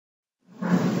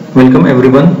Welcome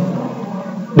everyone.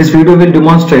 This video will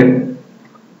demonstrate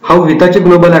how Hitachi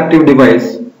Global Active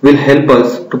Device will help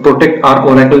us to protect our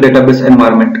Oracle database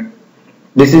environment.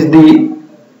 This is the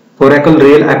Oracle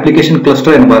Real Application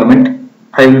Cluster environment.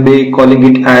 I will be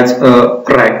calling it as a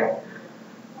RAC,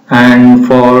 and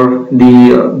for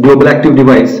the Global Active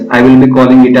Device I will be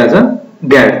calling it as a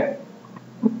GAD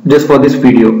just for this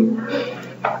video.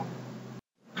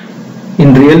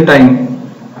 In real time,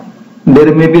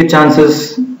 there may be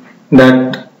chances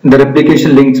that the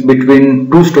replication links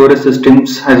between two storage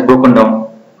systems has broken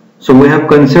down. So we have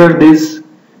considered this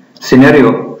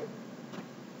scenario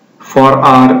for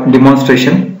our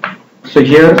demonstration. So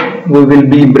here we will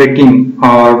be breaking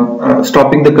or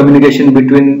stopping the communication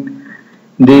between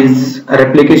these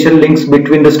replication links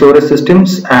between the storage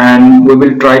systems, and we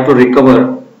will try to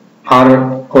recover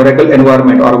our Oracle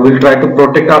environment, or we will try to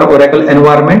protect our Oracle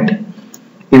environment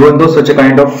even though such a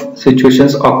kind of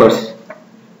situations occurs.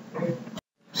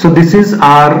 So this is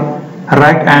our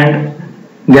rack and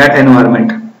GAD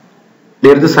environment.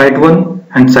 There is the site 1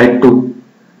 and site 2.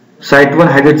 Site 1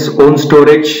 has its own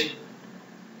storage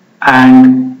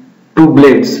and two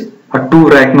blades or two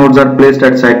rack nodes are placed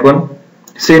at site 1.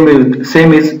 Same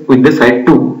is with the site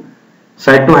 2.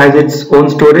 Site 2 has its own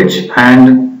storage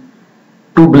and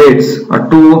two blades or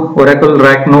two Oracle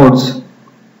rack nodes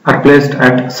are placed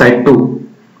at site 2.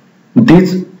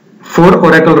 These four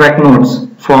Oracle rack nodes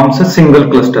forms a single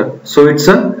cluster. So it's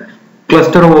a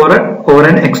cluster over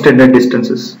an extended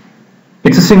distances.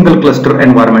 It's a single cluster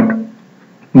environment,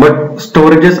 but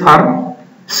storages are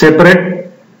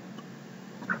separate,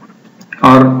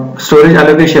 or storage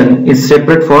allocation is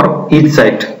separate for each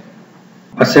site.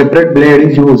 A separate blade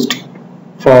is used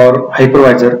for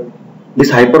hypervisor. This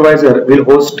hypervisor will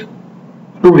host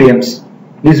two VMs.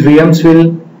 These VMs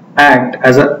will act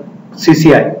as a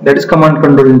CCI, that is command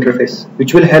control interface,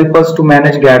 which will help us to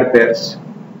manage GAD pairs.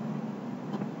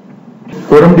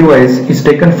 Quorum device is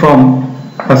taken from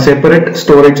a separate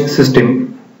storage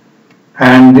system,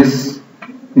 and this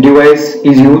device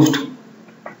is used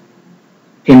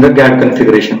in the GAD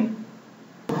configuration.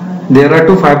 There are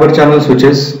two fiber channel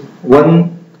switches,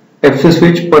 one FC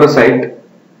switch per site.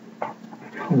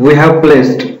 We have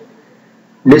placed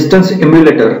distance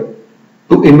emulator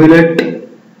to emulate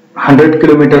 100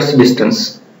 kilometers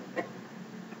distance.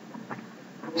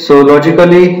 So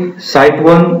logically site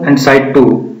 1 and site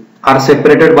 2 are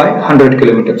separated by 100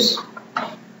 kilometers.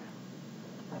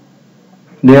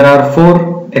 There are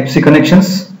 4 FC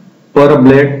connections per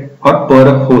blade or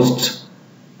per host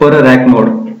per rack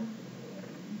node,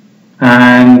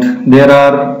 and there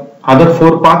are other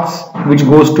 4 paths which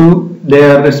goes to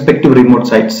their respective remote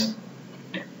sites.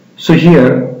 So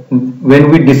here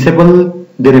when we disable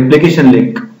the replication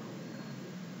link,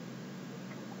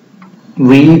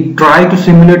 we try to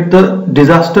simulate the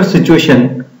disaster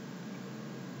situation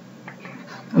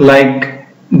like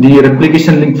the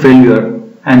replication link failure,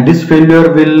 and this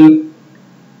failure will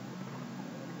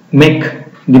make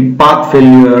the path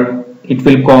failure, it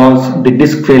will cause the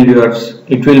disk failures,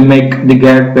 it will make the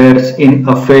GAD pairs in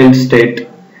a failed state.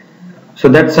 So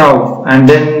that's how, and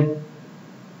then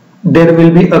there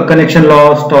will be a connection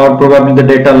lost or probably the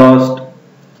data lost.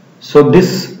 So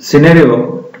this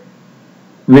scenario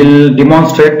will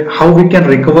demonstrate how we can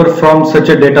recover from such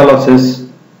a data losses,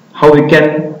 how we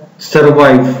can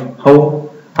survive, how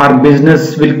our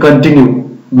business will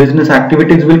continue, business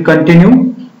activities will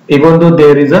continue even though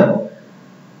there is a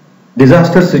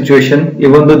disaster situation,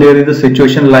 even though there is a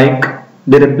situation like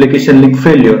the replication link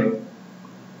failure.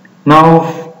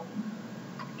 Now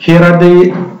here are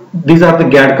these are the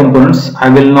GAD components. I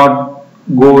will not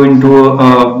go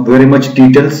into very much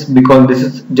details because this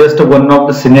is just one of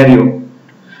the scenario.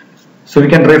 So we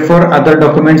can refer other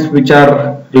documents which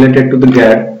are related to the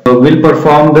GAD. We'll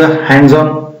perform the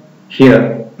hands-on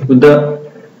here with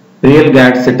the real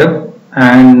GAD setup,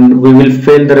 and we will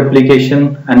fail the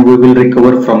replication and we will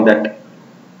recover from that.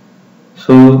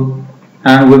 So,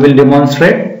 and we will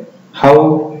demonstrate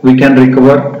how we can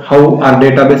recover, how our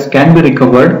database can be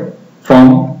recovered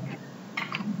from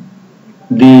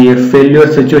the failure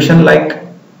situation like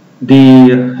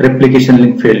the replication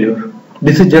link failure.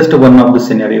 This is just one of the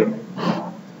scenario.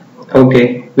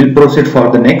 Okay, we'll proceed for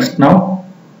the next now.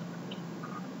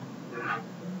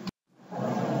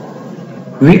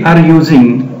 We are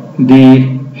using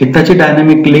the Hitachi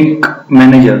Dynamic Link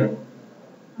Manager,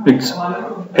 it's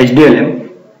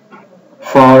HDLM,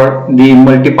 for the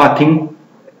multipathing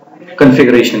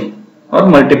configuration or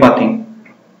multipathing.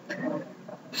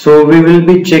 So we will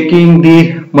be checking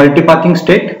the multipathing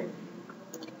state.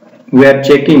 We are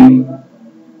checking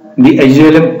the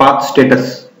HDLM path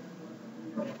status.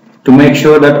 to make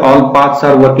sure that all paths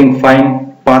are working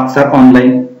fine, paths are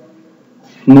online,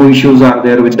 no issues are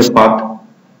there with the path.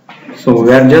 So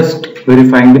we are just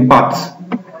verifying the paths.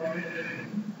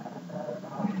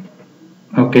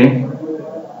 Okay.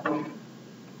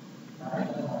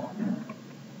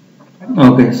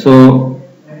 Okay, so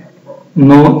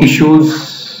no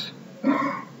issues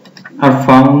are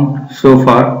found so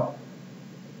far.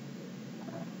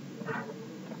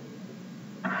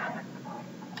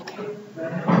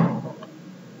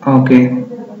 Okay.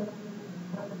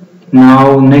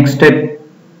 Now next step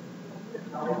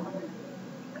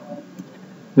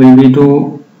will be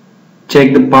to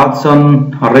check the paths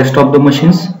on rest of the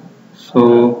machines.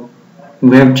 So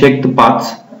we have checked the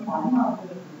paths.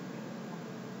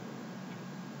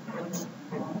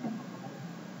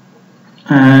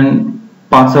 And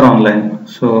paths are online.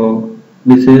 So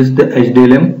this is the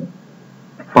HDLM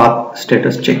path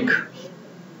status check.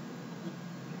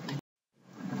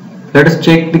 Let us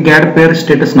check the GAD pair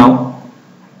status now.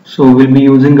 So we'll be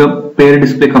using a pair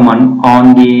display command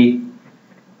on the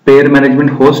pair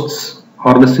management hosts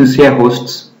or the CCI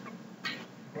hosts.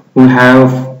 We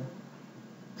have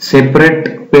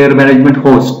separate pair management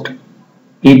host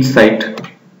each site.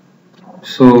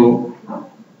 So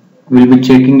we'll be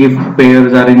checking if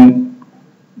pairs are in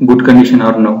good condition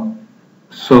or no.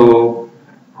 So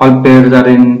all pairs are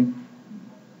in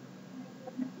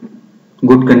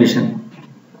good condition.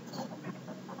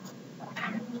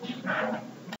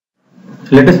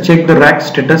 Let us check the rack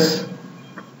status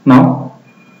now.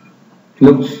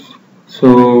 Looks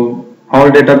so all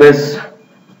database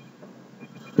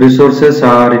resources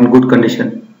are in good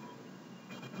condition.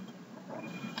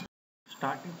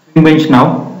 Starting swing bench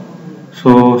now.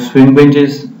 So swing bench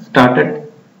is started.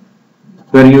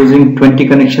 We are using 20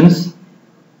 connections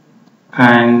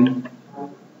and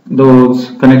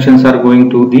those connections are going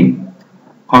to the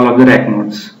all of the rack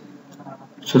nodes.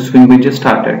 So swing bench is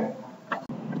started.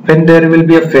 When there will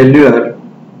be a failure,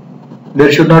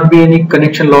 there should not be any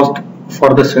connection lost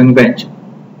for the swing bench,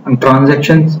 and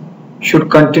transactions should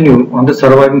continue on the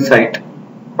surviving site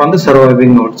on the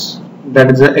surviving nodes.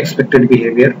 That is the expected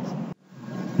behavior.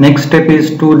 Next step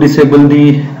is to disable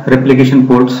the replication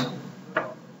ports.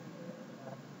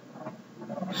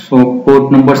 So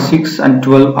port number 6 and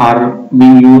 12 are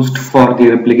being used for the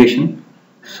replication.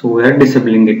 So we are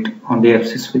disabling it on the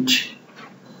FC switch.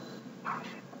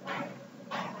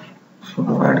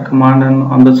 So add command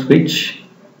on the switch.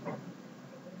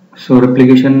 So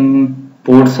replication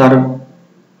ports are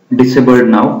disabled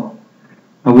now.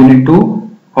 Now we need to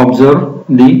observe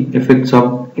the effects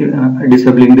of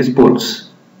disabling these ports.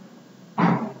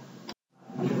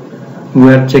 We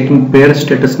are checking pair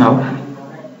status now.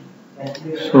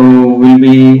 So we'll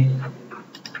be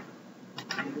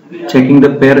checking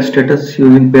the pair status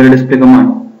using pair display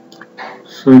command.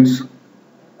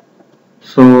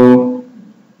 So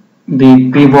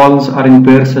the P walls are in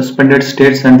pair suspended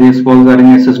states and these walls are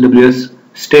in SSWS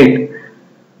state.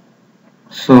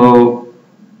 So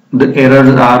the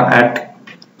errors are at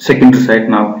secondary site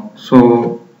now.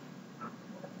 So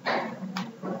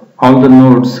all the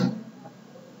nodes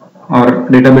or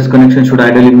database connection should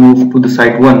ideally move to the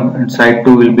site 1 and site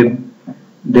 2 will be,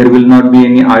 there will not be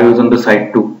any IOs on the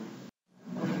site 2.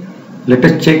 Let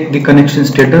us check the connection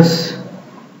status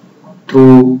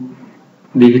through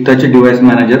the Hitachi Device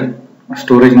Manager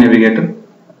storage navigator.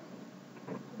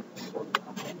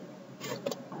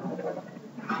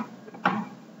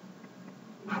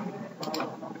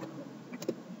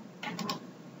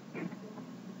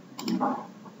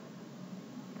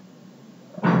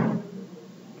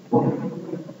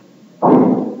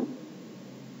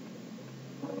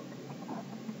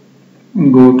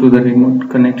 Go to the remote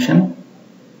connection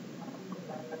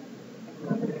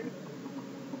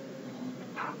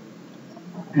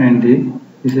and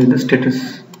this is the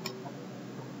status.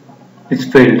 It's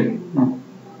failed.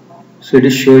 So it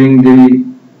is showing the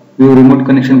view remote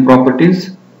connection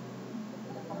properties.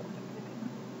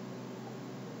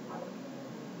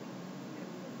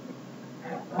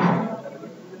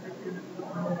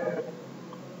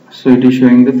 So it is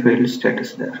showing the failed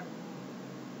status there.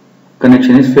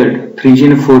 Connection is failed.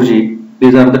 3G and 4G,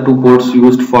 these are the two ports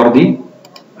used for the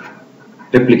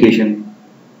replication.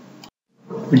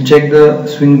 We check the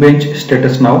swing bench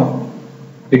status now.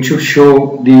 It should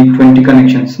show the 20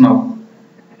 connections now.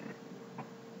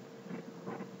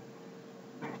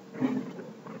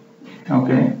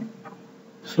 Okay,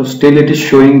 so still it is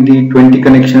showing the 20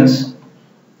 connections.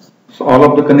 So all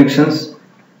of the connections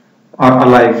are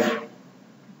alive.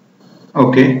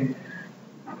 Okay.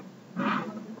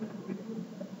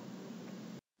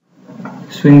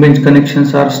 Swing bench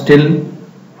connections are still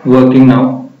working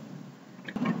now.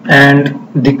 and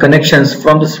the connections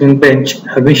from the swing bench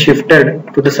have been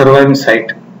shifted to the surviving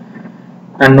site,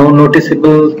 and no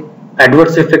noticeable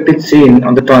adverse effect is seen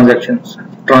on the transactions.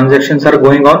 Transactions are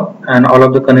going on and all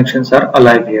of the connections are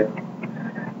alive here.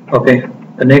 Okay,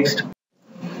 the next,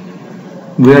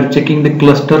 we are checking the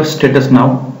cluster status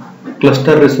now.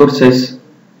 Cluster resources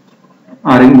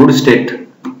are in good state.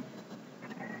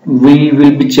 We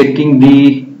will be checking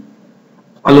the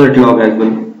alert log as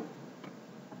well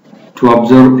to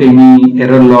observe any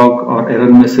error log or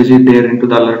error message there into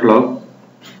the alert log.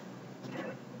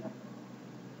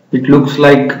 It looks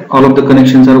like all of the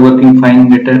connections are working fine,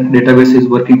 database is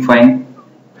working fine,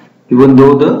 even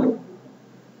though the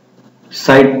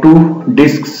site 2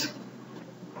 disks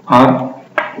are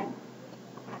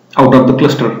out of the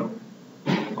cluster,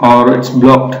 or it's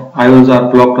blocked, IOs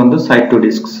are blocked on the site 2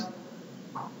 disks.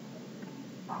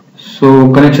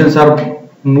 So connections are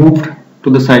moved to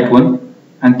the site 1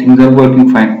 and things are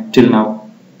working fine till now.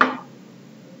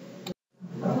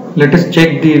 Let us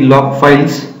check the log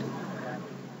files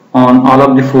on all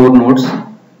of the 4 nodes.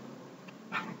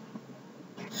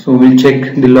 So we'll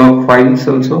check the log files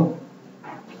also,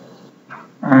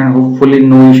 and hopefully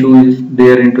no issue is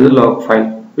there into the log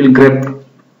file. We'll grep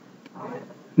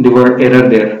the word error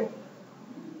there.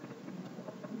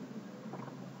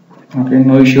 Okay,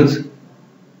 no issues.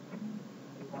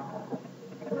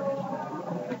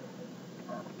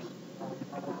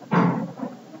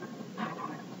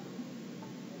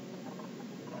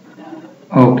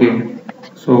 Okay,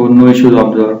 so no issues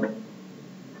observed.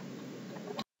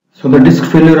 So the disk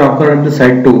failure occurred at the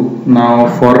site 2. Now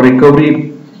for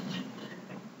recovery,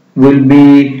 we'll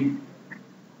be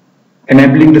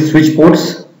enabling the switch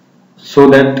ports so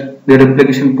that the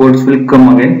replication ports will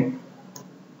come again.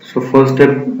 So first step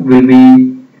will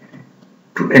be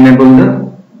to enable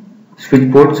the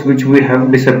switch ports which we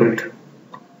have disabled.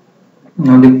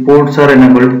 Now the ports are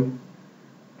enabled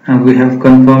and we have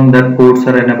confirmed that ports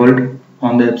are enabled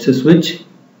on the FC switch.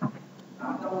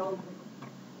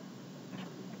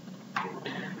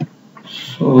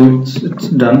 So it's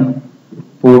done.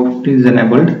 Port is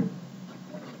enabled.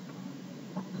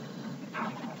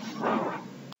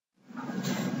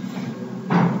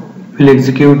 We'll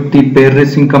execute the pair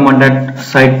racing command at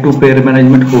site 2 pair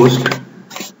management host,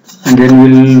 and then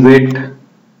we'll wait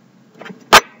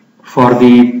for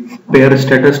the pair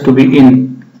status to be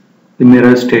in the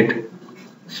mirror state.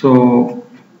 So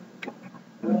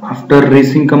after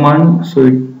racing command,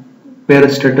 so pair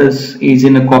status is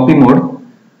in a copy mode.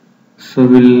 So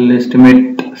we'll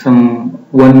estimate some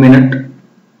 1 minute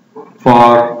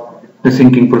for the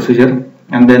syncing procedure,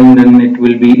 and then it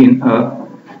will be in a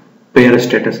pair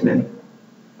status then.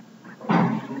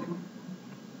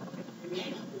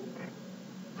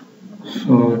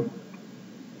 So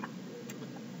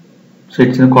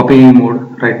it's in a copy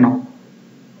mode right now.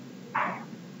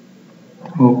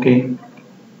 Okay.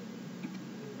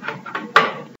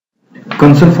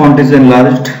 Console font is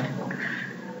enlarged.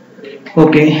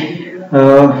 Okay.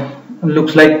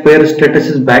 Looks like pair status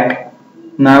is back.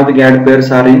 Now the GAD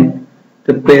pairs are in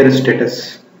the pair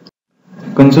status.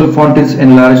 Console font is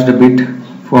enlarged a bit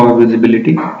for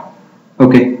visibility.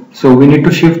 Okay, so we need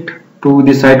to shift to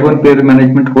the site 1 pair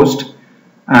management host,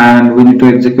 and we need to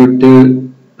execute the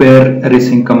pair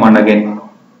racing command again.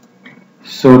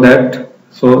 So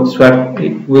swap,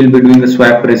 we'll be doing the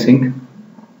swap racing,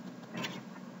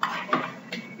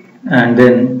 and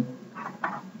then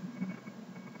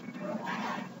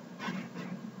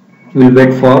we'll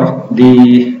wait for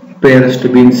the pairs to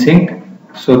be in sync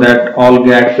so that all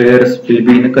GAD pairs will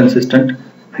be in a consistent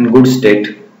and good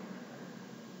state.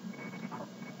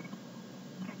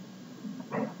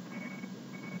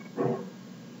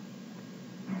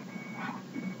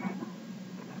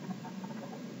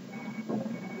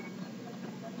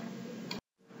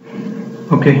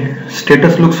 Okay,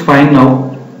 status looks fine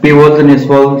now. P-walls and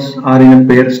S-walls are in a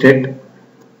pair state.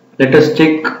 Let us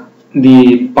check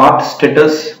the path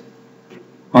status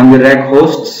on the rack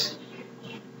hosts.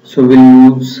 So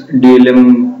we'll use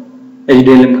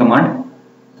hdlm command.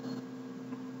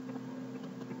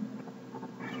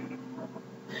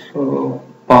 So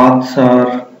paths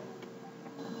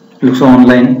looks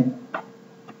online.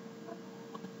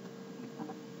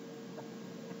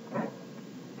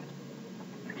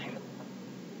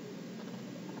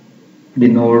 The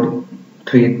node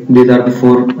 3, these are the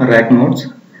 4 rack nodes.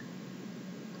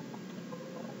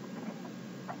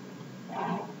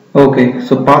 Okay,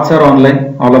 so paths are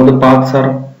online, all of the paths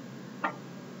are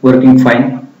working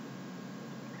fine.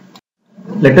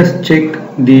 Let us check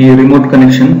the remote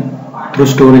connection through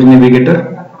storage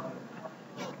navigator.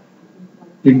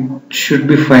 It should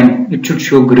be fine, it should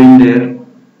show green there.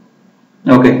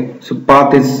 Okay, so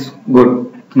path is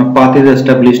good. Now path is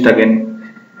established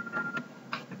again.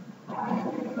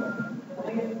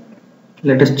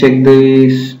 Let us check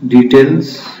these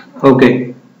details.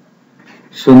 Okay,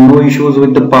 so no issues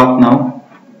with the path now.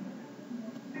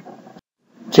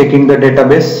 Checking the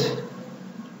database.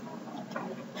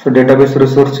 So database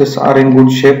resources are in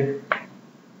good shape.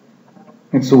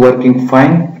 It's working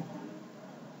fine.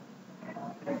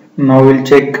 Now we'll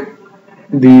check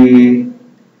the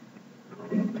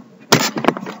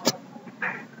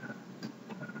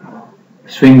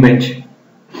swing bench,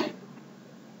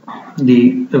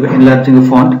 the enlarging the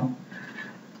font.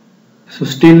 So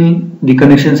still the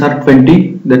connections are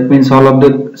 20. That means all of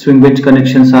the swing bench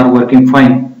connections are working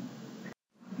fine.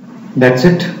 That's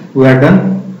it. We are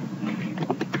done.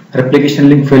 Replication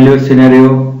link failure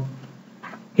scenario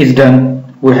is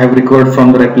done. We have recovered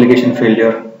from the replication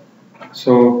failure.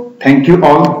 So thank you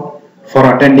all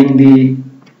for attending the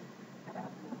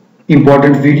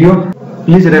important video.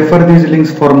 Please refer these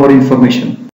links for more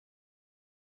information.